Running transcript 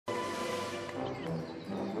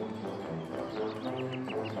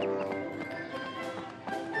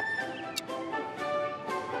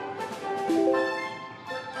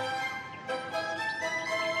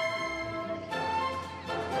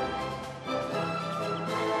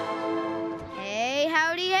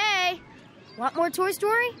Want more Toy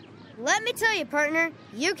Story? Let me tell you, partner,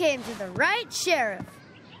 you came to the right sheriff.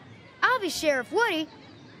 I'll be Sheriff Woody.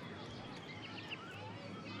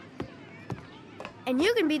 And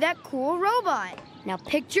you can be that cool robot. Now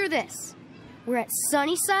picture this. We're at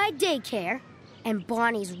Sunnyside Daycare, and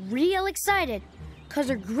Bonnie's real excited because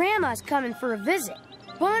her grandma's coming for a visit.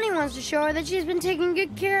 Bonnie wants to show her that she's been taking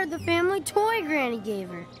good care of the family toy Granny gave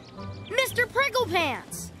her, Mr.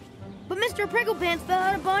 Pricklepants. But Mr. Pricklepants fell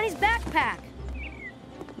out of Bonnie's backpack,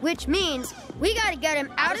 which means we gotta get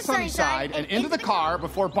him out of Sunnyside and into the car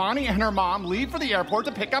before Bonnie and her mom leave for the airport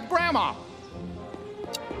to pick up Grandma.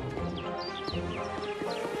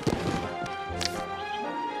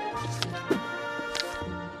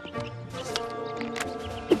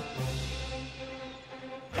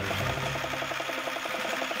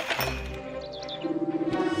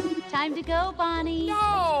 Time to go, Bonnie.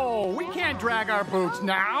 No, we can't drag our boots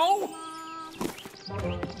now.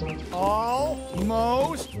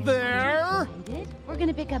 Almost there. We're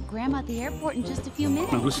gonna pick up Grandma at the airport in just a few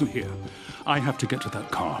minutes. Now listen here. I have to get to that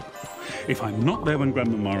car. If I'm not there when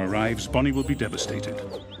Grandmama arrives, Bonnie will be devastated.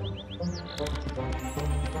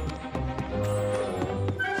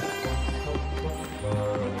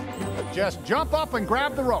 Just jump up and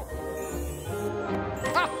grab the rope.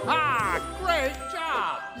 Ha ha! Great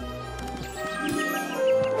job!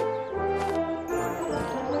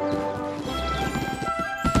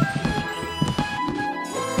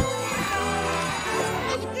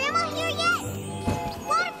 Is Grandma here yet?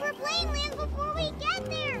 What if her plane lands before we get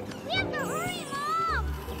there? We have to hurry, Mom!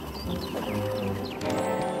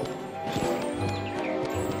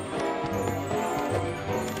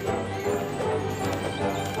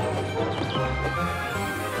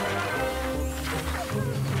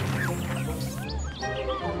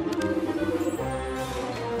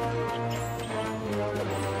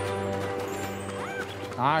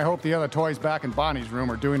 I hope the other toys back in Bonnie's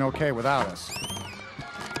room are doing okay without us.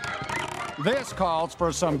 This calls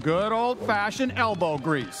for some good old-fashioned elbow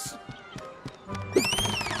grease.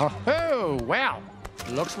 Oh, well,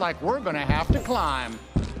 looks like we're gonna have to climb.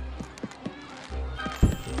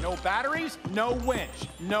 No batteries, no winch.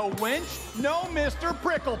 No winch, no Mr.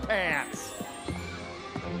 Pricklepants.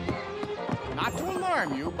 Not to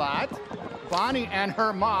alarm you, but Bonnie and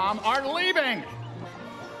her mom are leaving.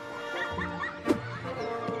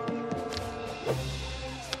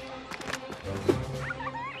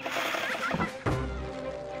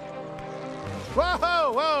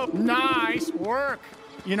 Whoa, whoa, nice work.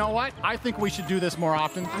 You know what? I think we should do this more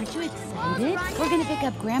often. Aren't you excited? We're gonna pick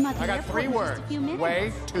up Grandma at the I got airport 3 in words. just a few minutes.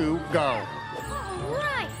 Way to go. All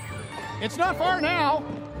right. It's not far now.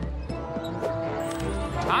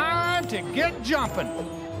 Time to get jumping.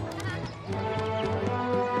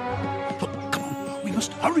 Look, come on. We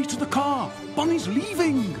must hurry to the car. Bonnie's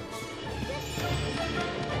leaving.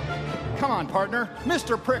 Come on, partner.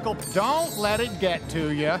 Mr. Prickle, don't let it get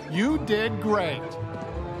to you. You did great.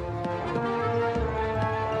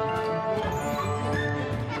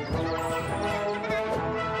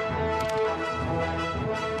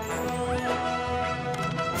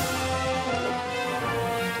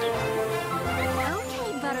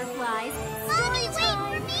 Okay, butterflies. Mommy, wait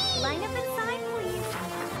for me! Line up inside, please.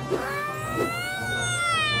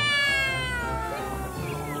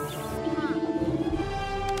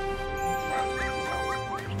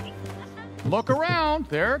 Look around.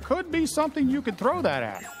 There could be something you could throw that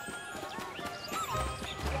at.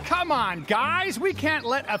 Come on, guys. We can't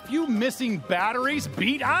let a few missing batteries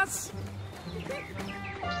beat us.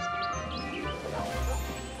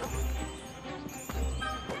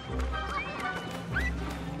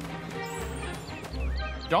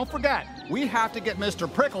 Don't forget, we have to get Mr.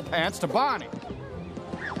 Pricklepants to Bonnie.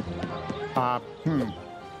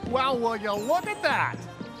 Well, will you look at that?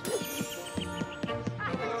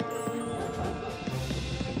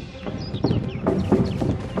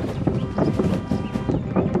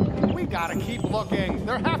 We gotta keep looking.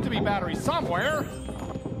 There have to be batteries somewhere.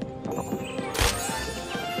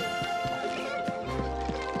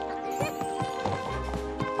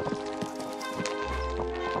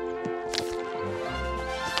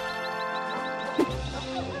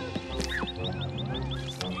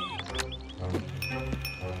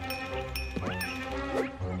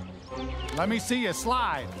 Let me see you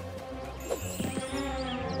slide.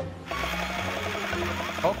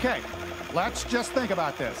 Okay, let's just think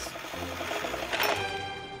about this.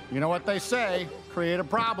 You know what they say, creative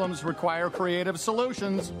problems require creative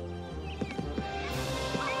solutions.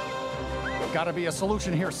 Gotta be a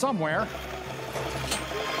solution here somewhere.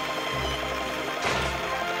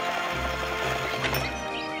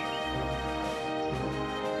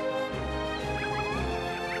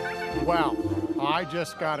 Well, I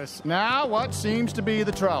just gotta... Now, what seems to be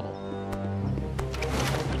the trouble?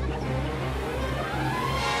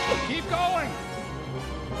 Keep going!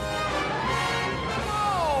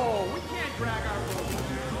 No! We can't drag our rope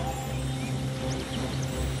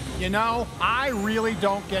now. You know, I really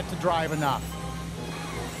don't get to drive enough.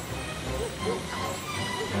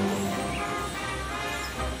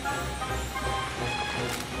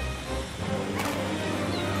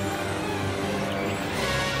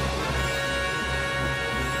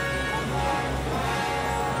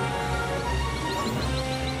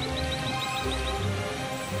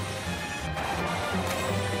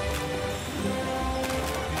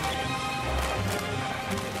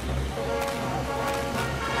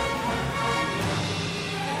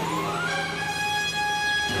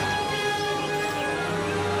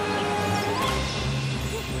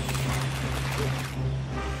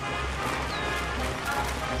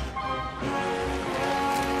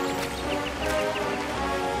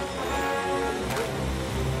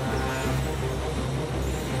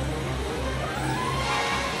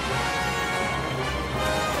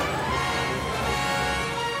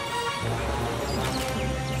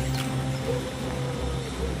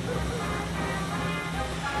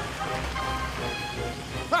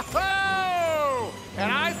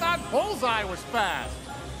 And I thought Bullseye was fast.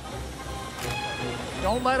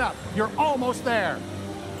 Don't let up. You're almost there.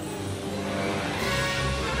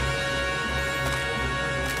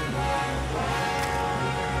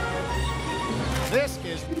 This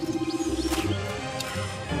is...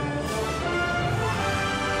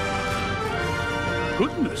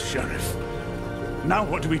 Goodness, Sheriff. Now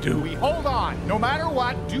what do we do? We hold on. No matter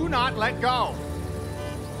what, do not let go.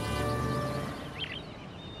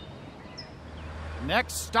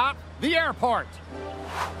 Next stop, the airport.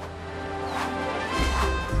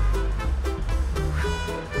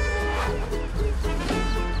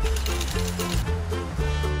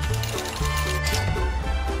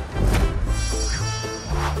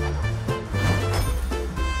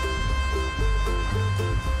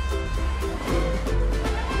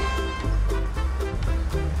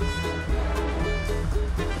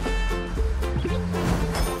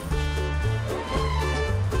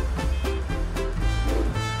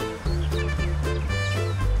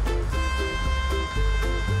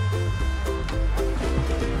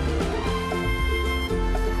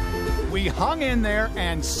 We hung in there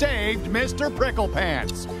and saved Mr.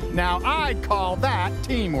 Pricklepants. Now I'd call that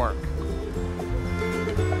teamwork.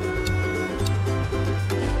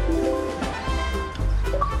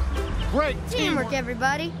 Great Teamwork,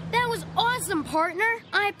 everybody. That was awesome, partner.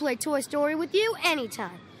 I'd play Toy Story with you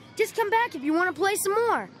anytime. Just come back if you want to play some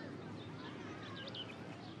more.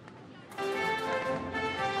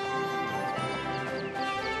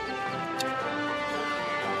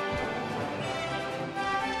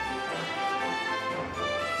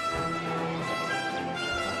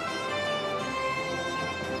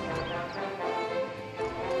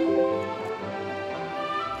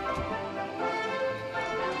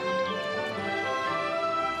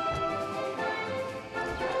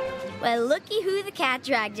 Well, looky who the cat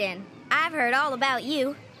dragged in. I've heard all about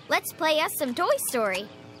you. Let's play us some Toy Story.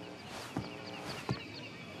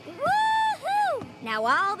 Woohoo! Now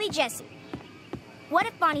I'll be Jessie. What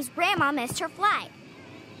if Bonnie's grandma missed her flight?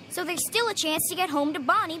 So there's still a chance to get home to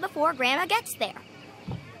Bonnie before Grandma gets there.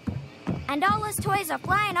 And all us toys are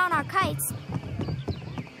flying on our kites.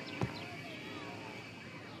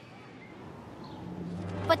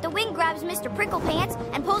 But the wind grabs Mr. Pricklepants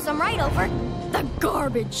and pulls him right over the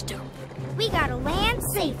garbage dump. We gotta land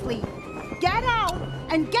safely. Get out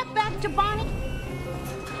and get back to Bonnie.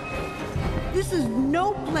 This is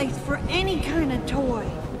no place for any kind of toy.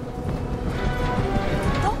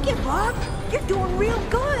 Don't give up. You're doing real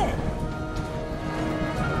good.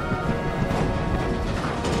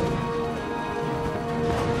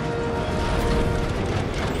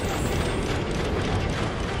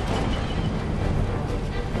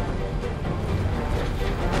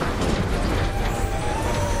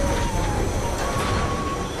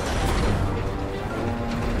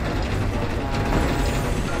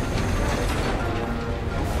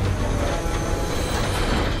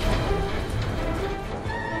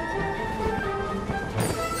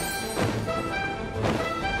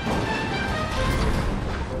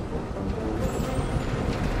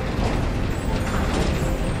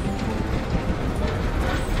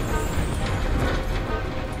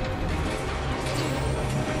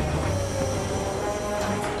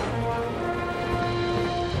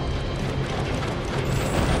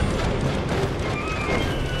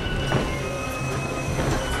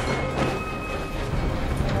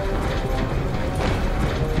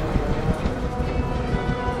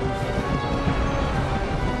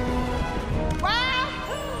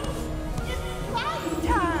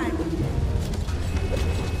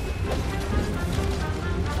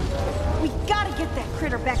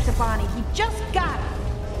 critter back to Bonnie. He just got it.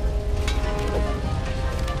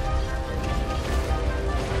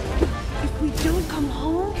 If we don't come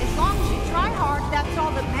home, as long as you try hard, that's all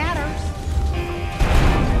that matters.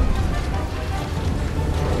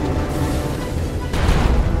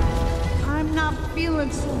 I'm not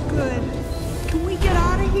feeling so good. Can we get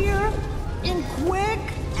out of here? And quick?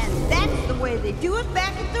 And that's the way they do it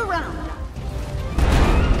back at the roundup.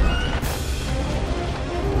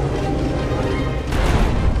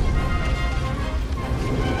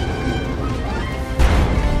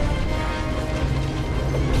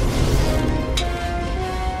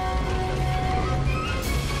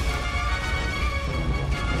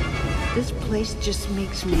 This place just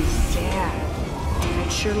makes me sad.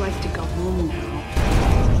 I'd sure like to go home now.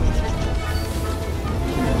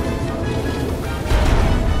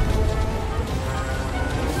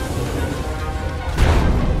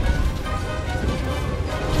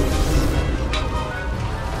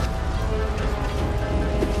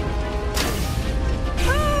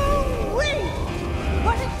 Oh-wee!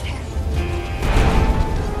 What a test!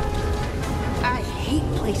 I hate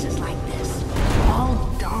places like this. All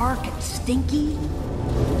dark and stinky.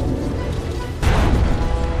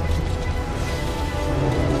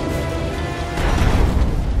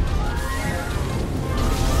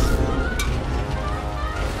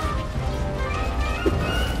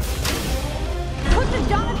 Couldn't have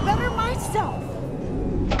done it better myself.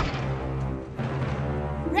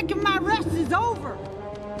 Reckon my rest is over.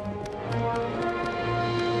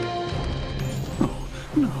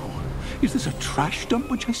 No. Is this a trash dump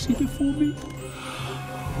which I see before me?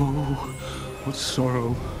 Oh, what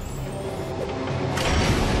sorrow.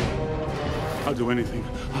 I'll do anything.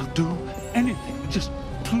 I'll do anything. Just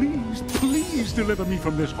please, please deliver me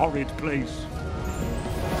from this horrid place.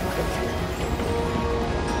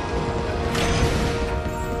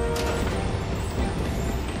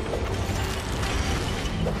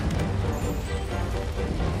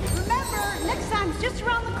 Remember, next time's just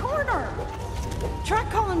around the corner. Try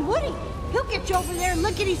calling Woody. He'll get you over there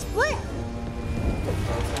lickety-split.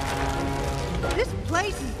 This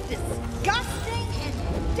place is disgusting and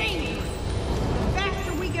dangerous. The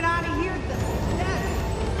faster we get out of here, the better.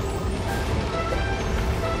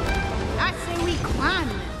 I say we climb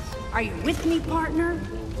this. Are you with me, partner?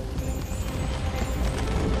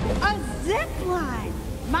 A zip line,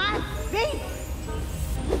 my favorite.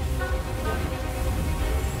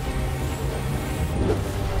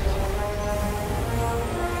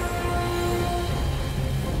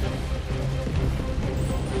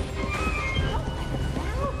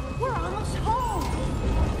 We're almost home.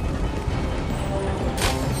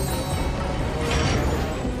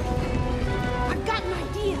 I've got an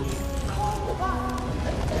idea. Call Bob.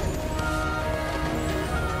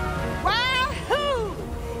 Wahoo!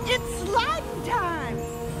 It's sliding time.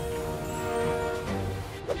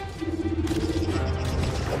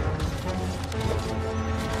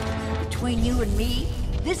 Between you and me,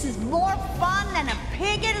 this is more fun than a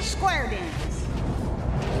pig at a square dance.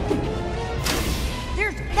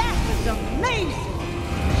 That was amazing!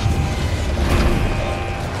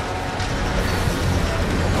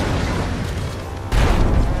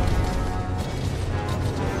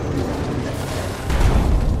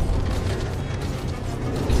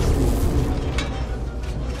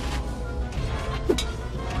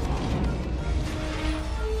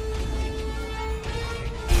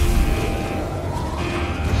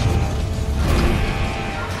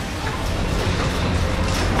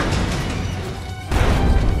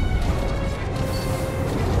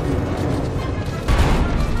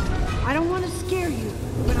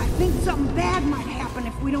 Something bad might happen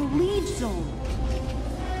if we don't leave soon.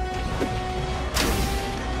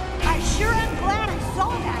 I sure am glad I saw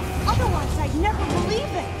that. Otherwise, I'd never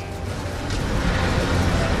believe it.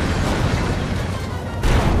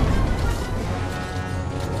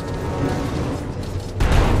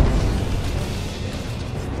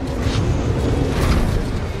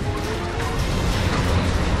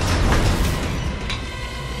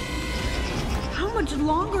 How much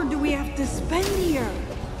longer do we have to spend here?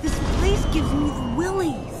 This place gives me the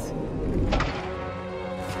willies.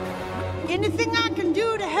 Anything I can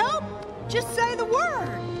do to help? Just say the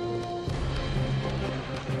word.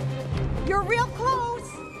 You're real close.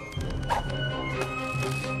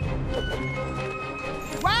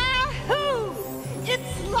 Wahoo!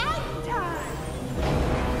 It's light time.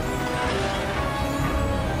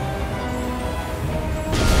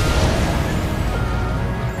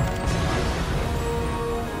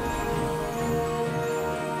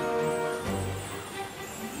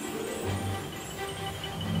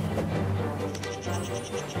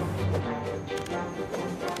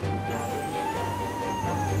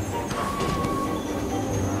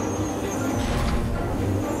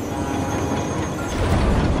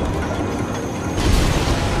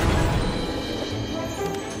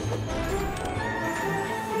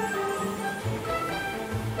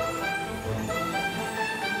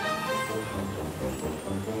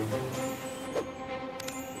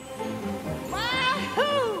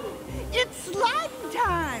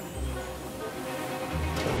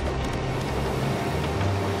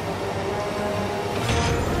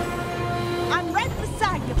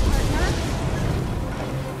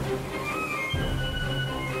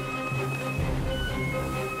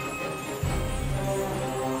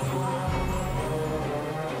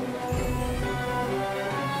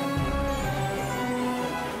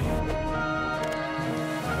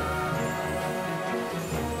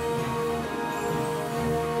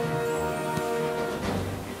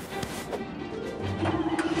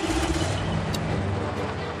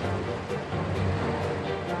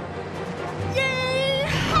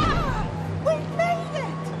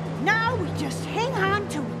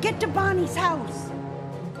 Bonnie's house.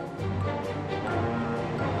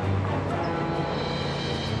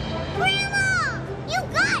 Grandma! You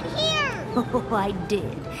got here! Oh, I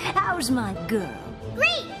did. How's my girl?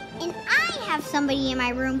 Great! And I have somebody in my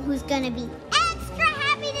room who's gonna be extra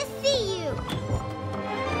happy to see you!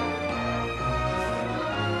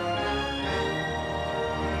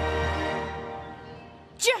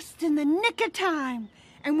 Just in the nick of time.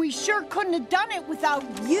 And we sure couldn't have done it without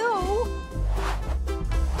you.